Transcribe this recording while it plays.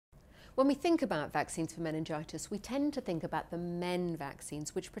When we think about vaccines for meningitis, we tend to think about the men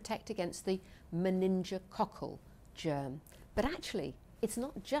vaccines, which protect against the meningococcal germ. But actually, it's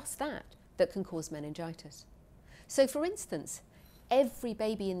not just that that can cause meningitis. So for instance, every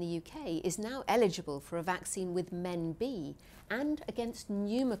baby in the UK is now eligible for a vaccine with MenB and against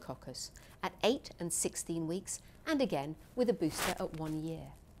pneumococcus at 8 and 16 weeks, and again with a booster at 1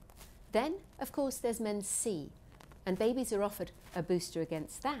 year. Then, of course, there's MenC, and babies are offered a booster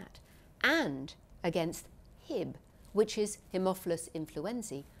against that and against Hib, which is Haemophilus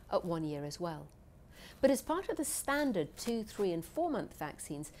influenzae, at 1 year as well. But as part of the standard 2, 3 and 4 month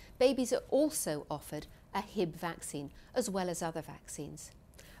vaccines, babies are also offered a Hib vaccine as well as other vaccines.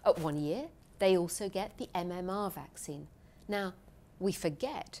 At 1 year, they also get the MMR vaccine. Now, we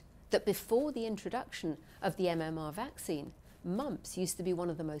forget that before the introduction of the MMR vaccine, mumps used to be one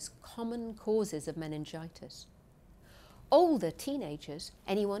of the most common causes of meningitis. Older teenagers,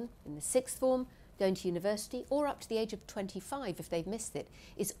 anyone in the 6th form, going to university, or up to the age of 25 if they've missed it,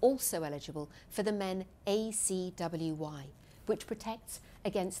 is also eligible for the MenACWY, which protects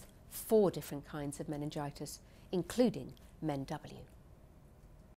against 4 different kinds of meningitis, including MenW.